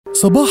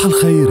صباح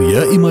الخير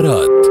يا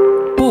إمارات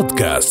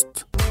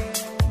بودكاست.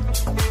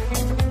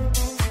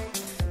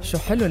 شو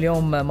حلو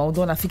اليوم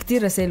موضوعنا. في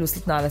كتير رسائل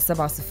وصلتنا على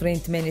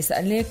 708.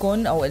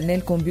 سألناكم أو قلنا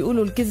لكم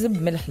بيقولوا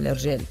الكذب ملح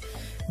الرجال.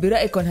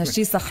 برأيكم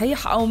هالشي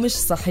صحيح أو مش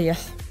صحيح؟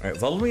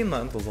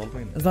 ظلمينا انتو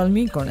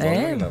ظلمينكم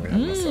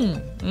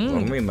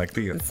ظلمينا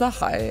كتير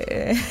صح.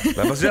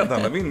 لا بس جد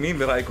مين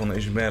برأيكم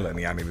إجمالا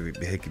يعني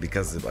بهيك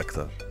بيكذب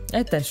أكثر؟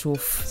 أنت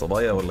نشوف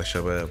صبايا ولا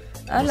الشباب؟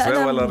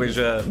 نساء ولا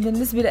الرجال؟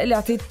 بالنسبة لي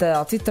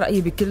أعطيت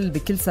رأيي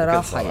بكل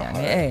صراحة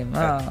يعني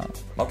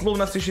مطلوب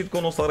نفس الشيء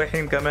تكونوا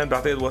صريحين كمان.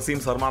 بعتقد وسيم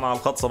صار معنا على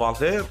الخط. صباح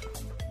الخير.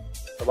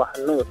 صباح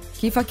النور.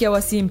 كيفك يا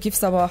وسيم؟ كيف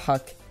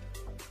صباحك؟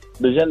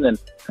 بجنن إن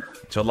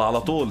شاء الله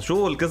على طول.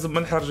 شو الكذب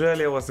منح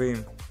رجال يا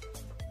وسيم؟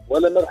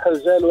 ولا مرح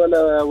رجال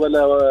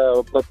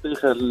ولا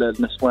بطيخ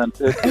النسوان.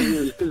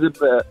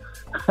 الكذب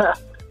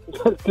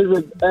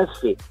الكذب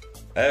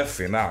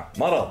آفي. نعم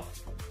مرض.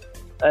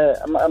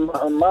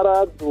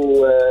 مرض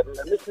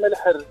ومش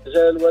ملح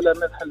الرجال ولا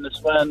ملح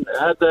النسوان.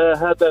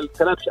 هذا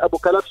الكلبش ابو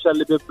كلبشه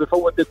اللي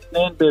بفوت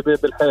اثنين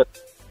بالحيط.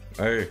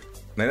 ايه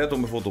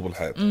اثنيناتهم بفوتوا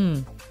بالحيط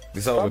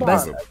بسبب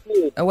بس الكذب.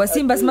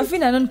 وسيم بس ما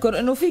فينا ننكر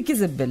انه في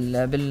كذب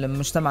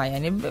بالمجتمع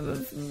يعني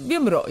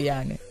بيمرق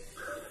يعني.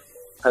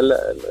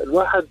 هلا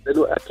الواحد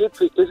اكيد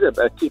في كذب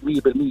اكيد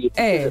 100%.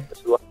 ايه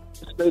بس الواحد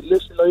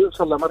ليش لا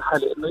يوصل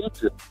لمرحله انه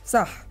يكذب؟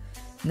 صح.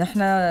 نحن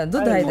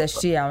ضد هيدا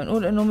الشيء. عم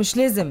نقول انه مش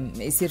لازم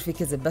يصير في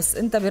كذب. بس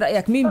انت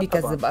برأيك مين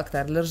بيكذب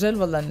اكتر،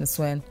 الرجال ولا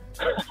النسوان؟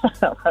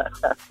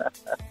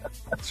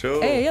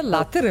 شو ايه يلا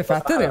اعترف.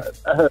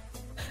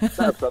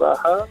 لا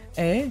بصراحه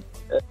ايه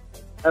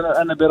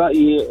انا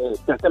برايي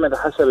تعتمد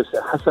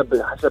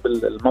حسب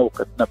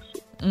الموقف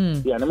نفسه.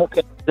 يعني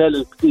ممكن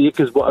الرجال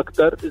يكذبوا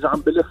اكثر اذا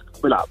عم بلف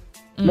وبلعب.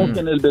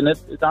 ممكن البنت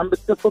اذا عم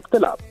بتلف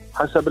وبتلعب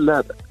حسب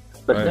هذا.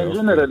 بس ان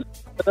جنرال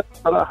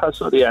صراحه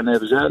سوري يعني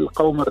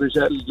قوم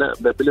الرجال لا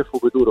بلفوا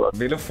بدوروا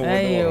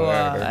ايوه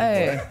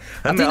ايه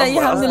اعطينا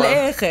اياها من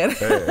الاخر.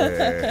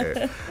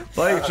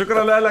 طيب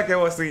شكرا لك يا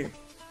وسيم.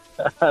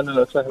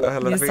 اهلا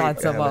وسهلا. يسعد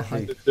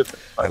صباحك.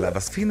 هلا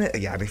بس فينا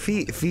يعني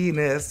في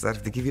ناس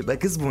عرفت كيف يبقى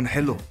كذبهم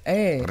حلو.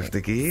 ايه عرفت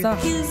كيف صح.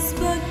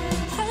 كذبك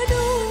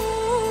حلو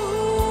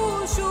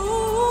شو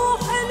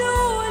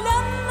حلو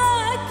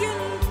لما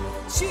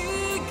كنت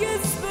شي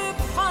كذب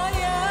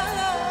بحياتك.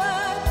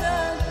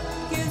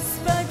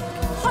 كذبك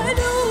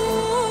حلو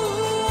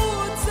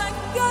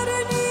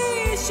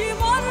تذكرني شي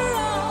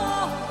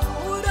مرة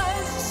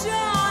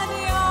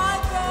ورجعني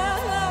عدالك.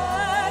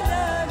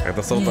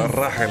 هذا صوت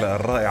الراحلة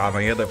الرائعة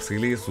ميادة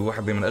بسيليس،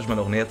 وواحدة من أجمل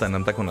أغنياتها إن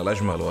لم تكن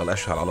الأجمل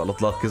والأشهر على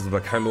الإطلاق.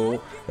 كذبك حلو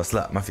بس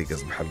لا ما في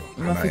كذب حلو.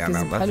 ما في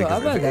كذب حلو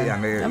أبدا.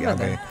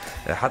 يعني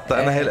حتى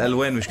أنا هاي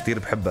الألوان مش كتير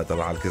بحبها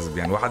تبع الكذب.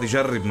 يعني واحد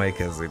يجرب ما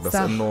يكذب بس صح.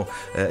 إنه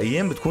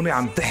أيام بتكوني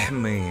عم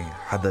تحمي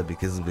حدا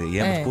بكذبة،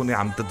 أيام بتكوني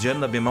عم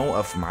تتجنبي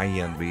موقف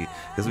معين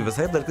بكذبة. بس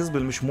هذا الكذب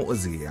مش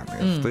مؤذي يعني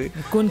عرفتي؟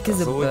 يكون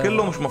كذب هو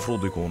كله مش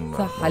مفروض يكون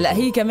صح. هلا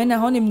هي كمان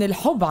هون من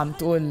الحب عم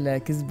تقول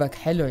كذبك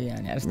حلو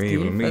يعني عرفت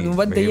كيف؟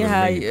 بدها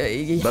إياها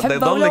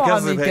يحبها ولو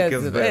عم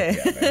يكذب.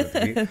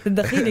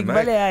 دخيلك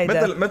بلا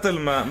هيدا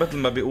مثل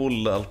ما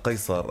بيقول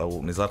القيصر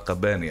او نزار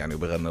قباني يعني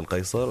بغنى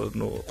القيصر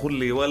انه قل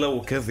لي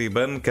ولو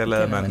كذبا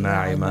كلاما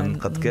ناعما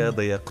قد كاد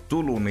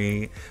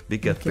يقتلني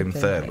بك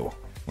التمثال.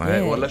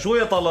 ولا شو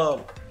يا طلال؟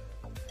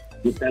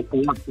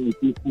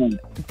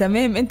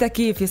 تمام. انت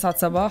كيف؟ يسعد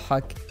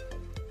صباحك.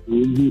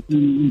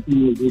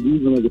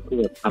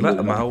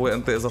 لا ما هو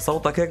انت اذا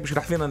صوتك هيك مش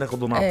رح فينا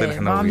ناخذ ونعطي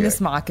نحن ما عم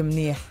نسمعك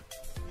منيح.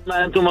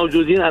 ما انتم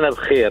موجودين انا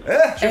بخير.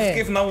 شفت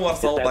كيف نور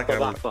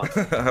صوتك.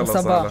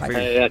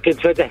 صباحك. كنت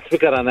فاتح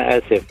سبيكر انا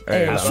اسف.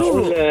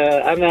 شو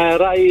انا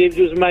رايي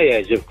يجوز ما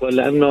يعجبكم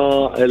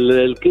لانه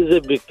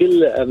الكذب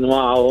بكل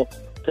انواعه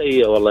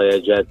سيء والله يا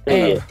جاد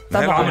سيء.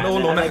 طبعا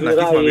نقوله نحن كيف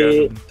ما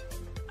بيعجبنا.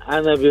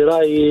 انا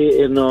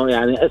برايي انه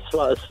يعني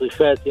اسوأ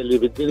الصفات اللي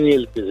بالدنيا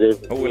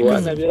الكذب.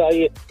 وانا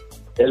برايي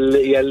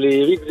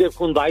يلي بيكذب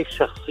يكون ضعيف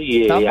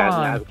شخصيه طبعاً.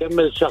 يعني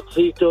بكمل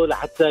شخصيته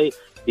لحتى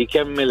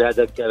يكمل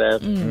هذا الكلام.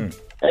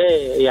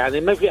 ايه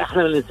يعني ما في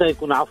احلى من الانسان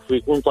يكون عفوي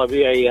يكون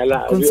طبيعي.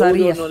 هلا يكون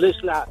صريح. انه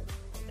ليش لا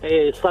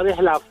صريح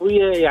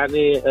العفويه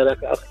يعني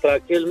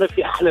اكثر ما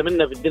في احلى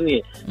منها في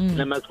الدنيا.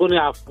 لما تكوني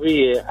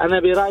عفويه. انا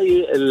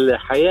برايي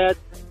الحياه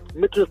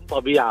مثل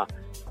الطبيعه.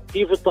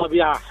 كيف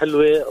الطبيعه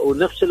حلوه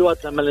ونفس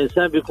الوقت لما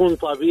الانسان بيكون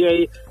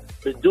طبيعي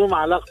بتدوم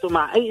علاقته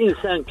مع اي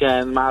انسان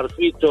كان، مع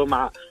رفيقته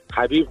مع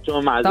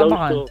حبيبته مع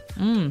زوجته.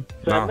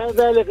 فما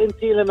بالك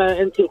انت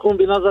لما انت يكون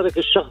بنظرك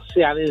الشخص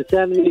يعني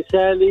انسان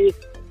مثالي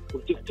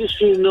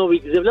وتكتشفي انه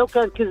بيكذب. لو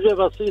كان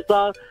كذبه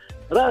بسيطه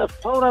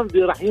فورا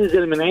راح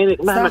ينزل من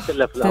عينك مهما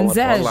كلف الأول.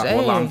 تنزعج.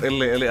 والله عم تقول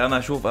لي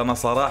انا شوف انا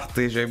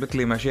صراحتي جايبت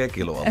لي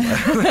مشاكل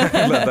والله.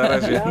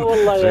 لا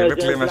والله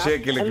جايبت لي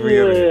مشاكل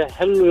كبيره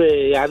حلوه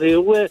يعني.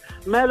 هو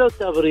ما له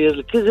تبرير.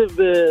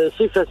 الكذب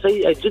صفه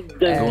سيئه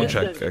جدا دون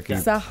شك أكيد.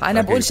 صح.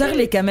 انا بقول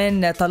شغله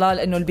كمان طلال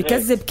انه اللي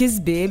بيكذب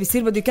كذبه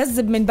بيصير بده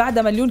يكذب من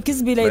بعدها مليون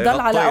كذبه ليضل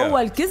على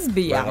اول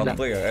كذبه يعني.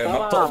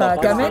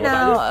 فكمان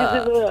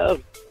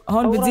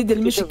هون بتزيد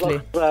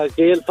المشكلة.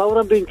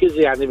 فورا بينكشف،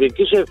 يعني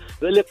بينكشف،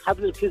 بيقول لك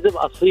حبل الكذب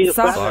قصير.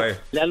 صحيح.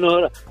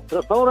 لأنه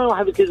فورا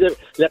واحد بيكذب.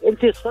 لك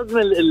أنت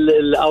الصدمة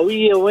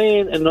القوية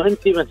وين؟ إنه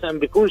أنت مثلا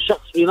بيكون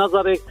شخص في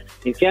نظرك،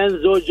 إن كان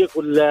زوجك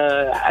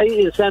ولا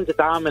أي إنسان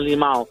تتعاملي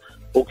معه،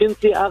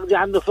 وكنت أخذي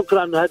عنه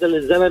فكرة إنه هذا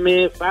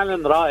الزلمة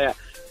فعلا رائع،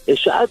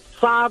 شقد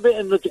صعبة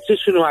إنه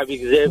تكتشف إنه عم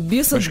بيكذب.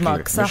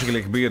 بيصدمك. صح، مشكلة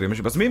كبيرة.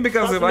 مش بس مين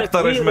بيكذب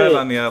أكثر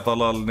إجمالا يا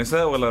طلال،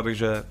 النساء ولا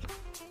الرجال؟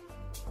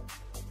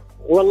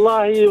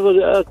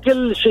 والله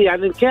كل شيء،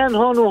 يعني إن كان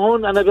هون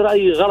وهون أنا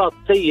برأيي غلط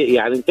سيء،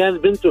 يعني إن كان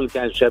بنته اللي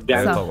كان شاب،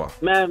 يعني طبعا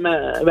ما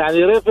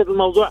يعني رافض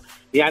الموضوع،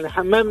 يعني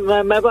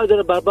حمام ما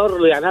بقدر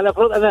بربر. يعني هلا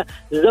فرض أنا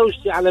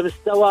زوجتي على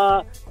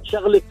مستوى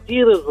شغلة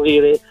كتير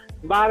صغيرة،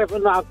 بعرف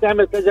انه عم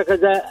تعمل كذا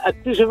كذا،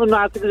 اكتشف انه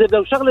عم تكذب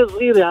لو شغله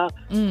صغيره،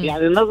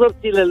 يعني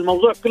نظرتي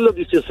للموضوع كله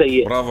بيصير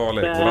سيء. برافو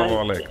عليك برافو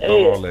عليك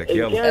برافو عليك.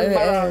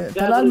 يلا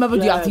طلال ما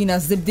بده يعطينا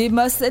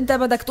الزبده، بس انت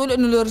بدك تقول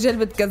انه الرجال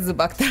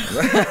بتكذب اكثر.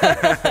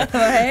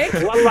 هيك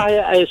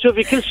والله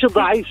شوفي كل شيء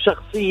ضعيف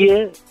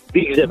شخصيه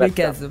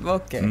بيكذب.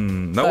 اوكي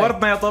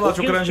نورتنا يا طلال،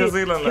 شكرا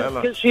جزيلا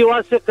لك. كل شيء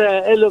واثق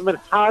له من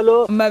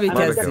حاله ما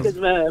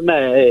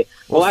بيكذب.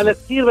 وانا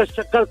كثير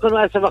بشكركم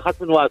واسف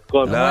اخذت من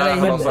وقتكم.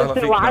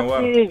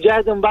 وعدتي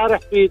جاد امبارح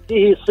في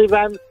تيه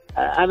صبا،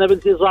 انا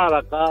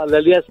بانتظارك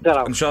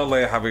لليسكرة ان شاء الله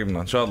يا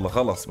حبيبنا، ان شاء الله.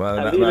 خلاص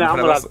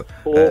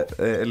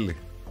اللي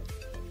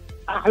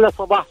احلى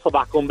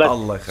صباحكم بس.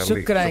 الله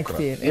يخليك، شكرا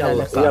كثير.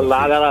 يلا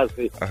على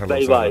راسي.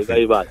 باي باي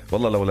باي باي.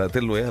 والله لو لقيت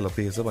له اياها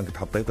لطيه سبا كنت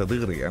حطيتها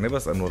دغري، يعني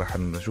بس انه رح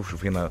نشوف شو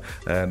فينا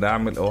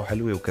نعمل.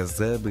 حلوه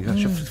وكذابه.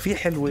 شفت في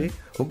حلوه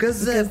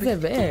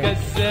وكذابه.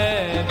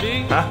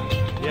 كذابي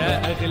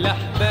يا اغلى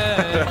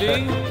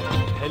احبابي،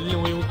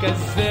 حلوه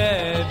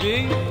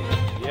وكذابه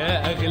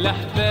يا اغلى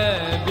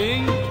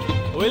احبابي،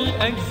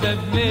 والاكذب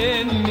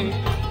مني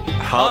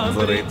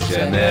حضرة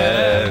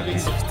جنابي،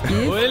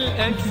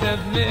 والاكذب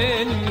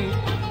مني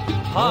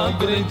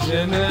حضرة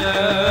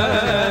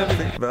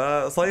جنابي.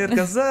 صاير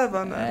كذاب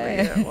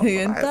انا.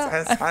 انت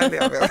حس حالي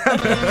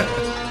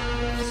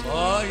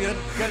صاير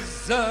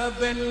كذاب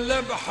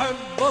اللي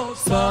بحبه،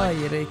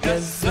 صاير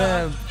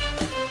كذاب.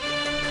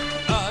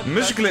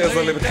 مشكلة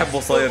إذا اللي بتحبه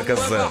صاير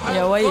كذاب.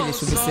 يا ويلي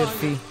شو بيصير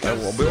فيه.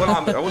 بيقول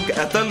عم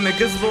قتلني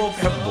كذبه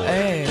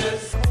وبحبه.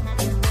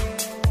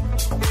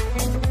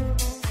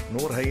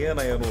 نور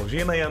هيانا يا نور،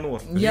 جينا يا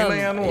نور، جينا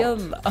يا نور.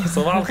 يلا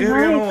صباح الخير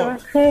يا نور. صباح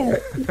الخير.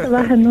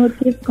 صباح النور،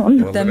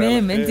 كيفكم؟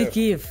 تمام، انت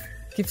كيف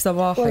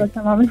صباحك؟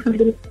 تمام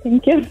الحمد لله.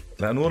 ثانك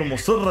لا نور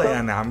مصرة،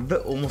 يعني عم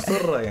دق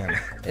ومصرة يعني.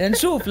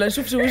 نشوف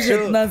شو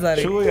وجهة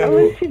نظري. شو يعني؟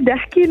 أول شيء بدي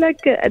أحكي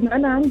لك إنه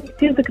أنا عندي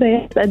كثير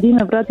ذكريات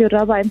قديمة براديو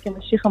الرابعة، يمكن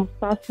من شي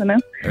 15 سنة.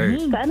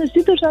 فأنا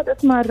جديد رجعت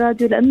أسمع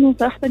الراديو، لأنه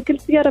صراحة كل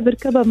سيارة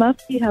بركبها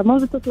ما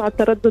بتطلع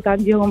التردد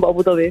عندي هون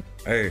بأبو ظبي.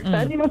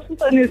 فأنا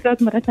مبسوطة إني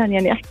رجعت مرة ثانية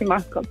يعني أحكي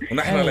معكم.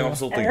 ونحن اللي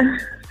مبسوطين.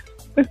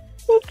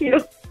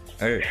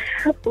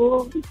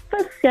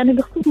 بس يعني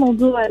بخصوص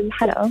موضوع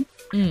الحلقة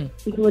اللي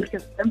هو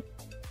الكذب،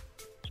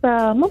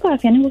 فما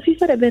بعرف يعني هو في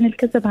فرق بين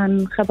الكذب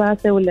عن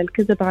خباثة ولا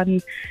الكذب عن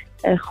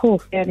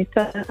خوف، يعني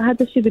فهذا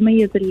الشيء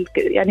بيميز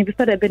يعني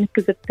بفرق بين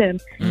الكذبتين.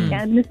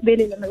 يعني بالنسبة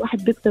لي لما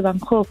الواحد بيكذب عن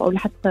خوف أو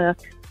لحتى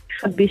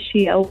يخبي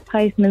شيء أو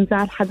خايف من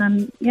زعل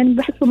حدا، يعني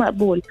بحسه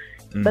مقبول.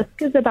 بس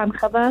كذب عن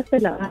خباثة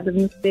لا، هذا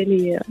بالنسبة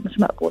لي مش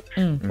مقبول.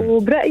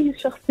 وبرأيي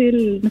الشخصي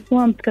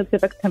النسوان بتكذب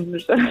أكثر من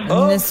الرجال.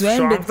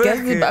 النسوان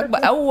بتكذب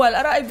أكبر. أول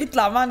رأي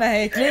بيطلع معنا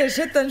هيك،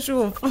 ليش حتى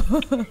نشوف؟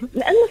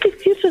 لأنه في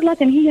كثير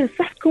شغلات يعني هي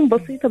صح تكون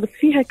بسيطة بس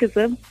فيها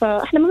كذب،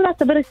 فإحنا ما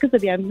بنعتبرها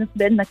كذب يعني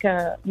بالنسبة لنا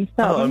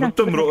كنساء.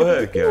 بتمرق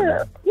هيك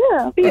يعني.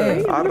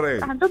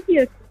 عن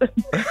جد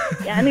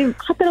يعني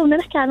حتى لو بدنا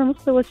نحكي على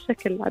مستوى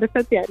الشكل،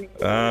 عرفت يعني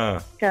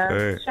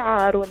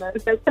كشعر ولا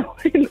رجال.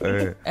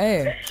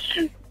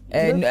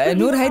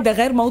 نور هيدا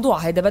غير موضوع،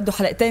 هيدا بده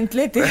حلقتين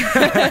 3.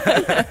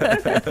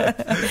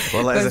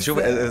 والله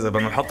إذا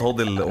بدنا نحط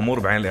هودي الأمور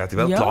بعين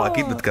الاعتبار طلعوا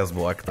أكيد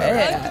بتكذبوا أكثر.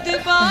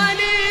 أكذب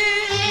عليك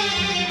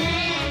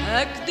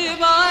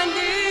أكذب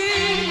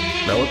عليك.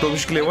 لا أنتوا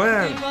مشكلة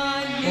وين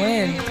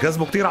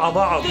بتكذبوا كتير على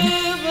بعض.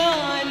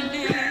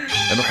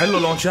 انه حلو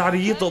لون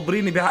شعري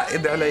يطبريني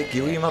بيعقد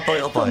عليكي وهي ما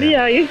طايقه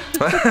طبيعي.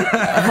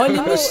 هول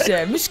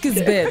مش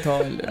كذبات،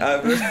 هول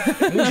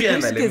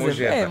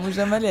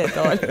مجاملات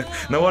هول.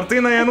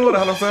 نورتينا يا نور،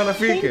 اهلا وسهلا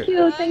فيك.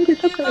 ثانك يو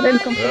شكرا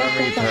لكم.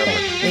 اكذب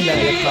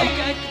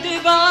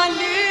عليك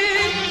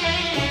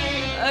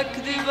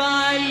اكذب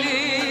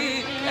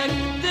عليك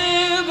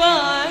اكذب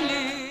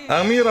عليك.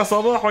 أميرة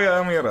صباحو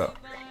يا أميرة.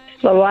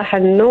 صباح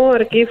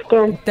النور،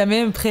 كيفكم؟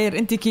 تمام بخير،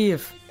 انت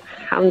كيف؟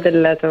 الحمد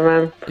لله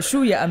تمام.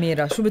 شو يا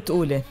أميرة شو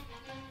بتقولي؟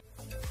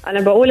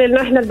 أنا بقول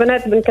إنه إحنا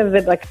البنات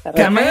بنكذب أكثر.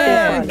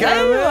 كمان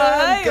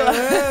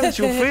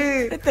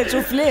شوفي أنت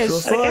شوف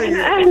ليش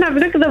إحنا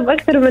بنكذب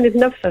أكثر من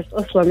نتنفس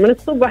أصلا، من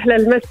الصبح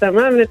للمساء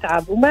ما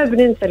بنتعب وما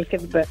بننسى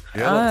الكذبة.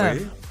 يا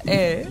لطيف.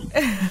 إيه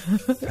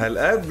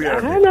هالقد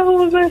يعني. هذا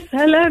هو بس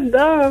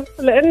هالقد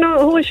لأنه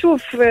هو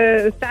شوف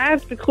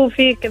ساعات بتكون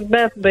في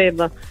كذبات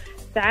بيضة،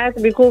 ساعات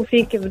بيكون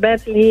في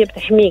كذبات اللي هي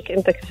بتحميك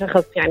انت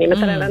كشخص. يعني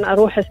مثلا انا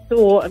اروح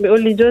السوق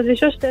بيقول لي جوزي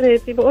شو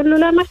اشتريتي، بقول له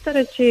لا ما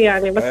اشتريت شيء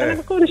يعني، بس انا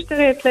بكون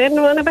اشتريت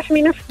لانه انا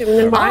بحمي نفسي من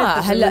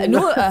المعايشه.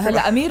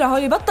 هلا اميره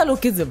هولي بطلوا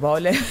كذب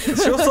هولي.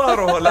 شو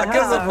صاروا هلا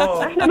كذب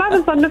هو. احنا ما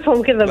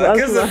بنصنفهم كذب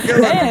اصلا.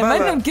 ايه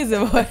منهم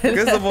كذب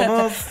كذب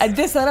ونص.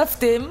 قد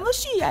صرفتي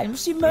مش يعني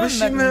مش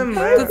مهم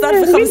كنت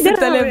صار في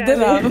 5000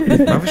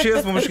 درهم. ما في شيء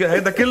اسمه مشكله،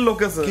 هيدا كله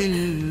كذب.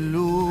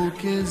 كله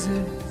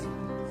كذب،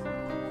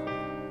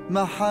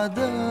 ما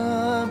حدا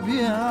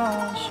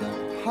بيعشق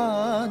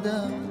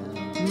حدا،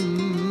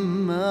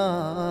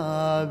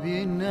 ما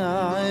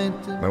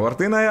بينعتب.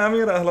 نورتينا يا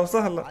أميرة، أهلا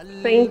وسهلا.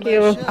 ثانك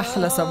يو.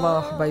 أحلى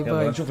صباح. باي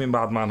باي. نشوف مين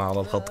بعد معنا على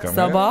الخط كمان.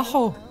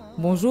 صباحو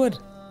بونجور.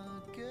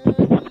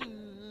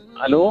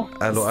 الو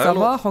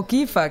صباحو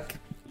كيفك؟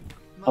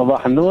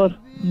 صباح النور.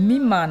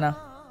 مين معنا؟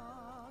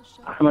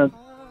 احمد.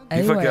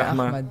 كيفك أيوة يا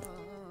أحمد؟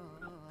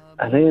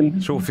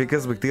 اهلين. شوف في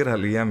كذب كتير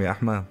هالأيام يا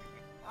أحمد.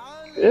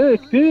 ايه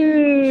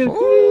كتير.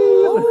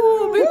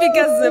 مين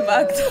بيكذب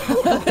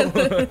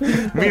أكثر؟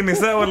 مين،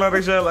 نساء ولا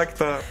رجال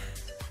أكثر؟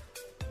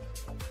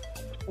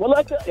 والله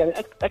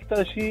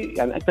اكثر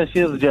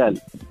شيء رجال.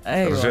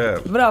 ايوه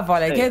رجال. برافو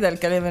عليك. هذا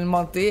الكلام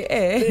المنطقي.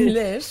 ايه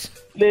ليش؟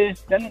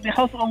 لانه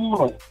بيخلص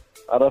امورهم،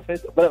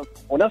 عرفت؟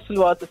 ونفس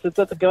الوقت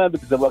الستات كمان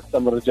بيكذبوا اكثر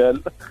من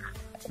الرجال.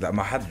 لا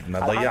ما حد ما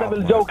ضيعت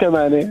بالجو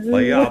كمان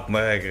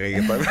ضيعتنا هيك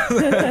غيطة.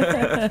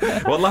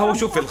 والله هو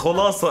شوف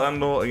الخلاصة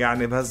انه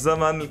يعني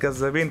بهالزمن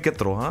الكذابين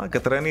كتروا،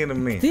 كترانين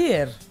منين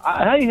كتير.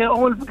 هي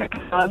اول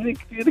فكرة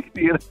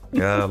كتير.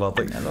 يا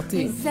لطيف.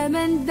 لطيف.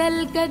 الزمن ده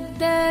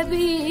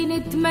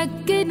الكدابين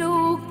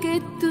تمكنوا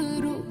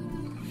كتروا،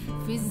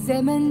 في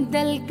الزمن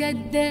ده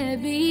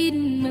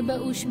الكدابين ما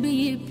بقوش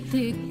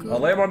بيبتكروا.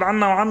 الله يبعد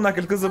عنا وعنك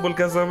الكذب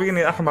والكذابين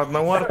يا احمد،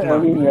 نورتنا.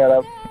 امين يا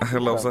رب.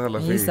 اهلا وسهلا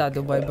فيك.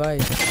 يسعدوا. باي باي.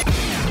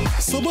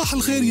 صباح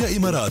الخير يا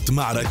إمارات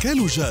مع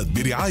رجال وجاد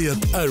برعاية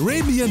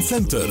أريبيان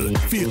سنتر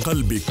في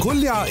قلب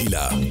كل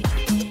عائلة.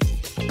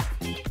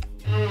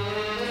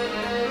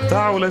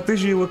 تعالوا لا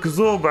تجي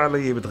وكذوب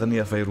علي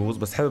بتغنيها فيروز.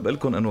 بس حابب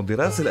لكم انه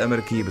الدراسة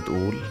الامريكية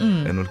بتقول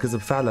انه الكذب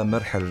فعلا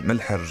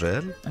ملح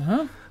الرجال.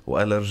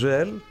 وقال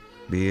الرجال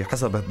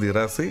بحسب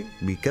الدراسة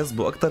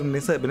بيكذبوا اكثر من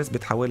النساء بنسبة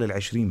حوالي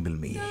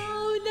 20%.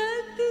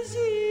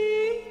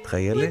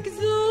 تخيلي.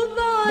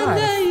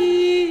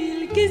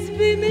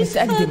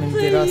 متأكدة من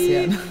الدراسة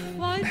يعني.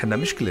 نحن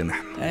مشكلة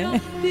نحن.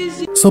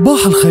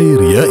 صباح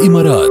الخير يا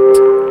إمارات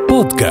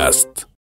بودكاست.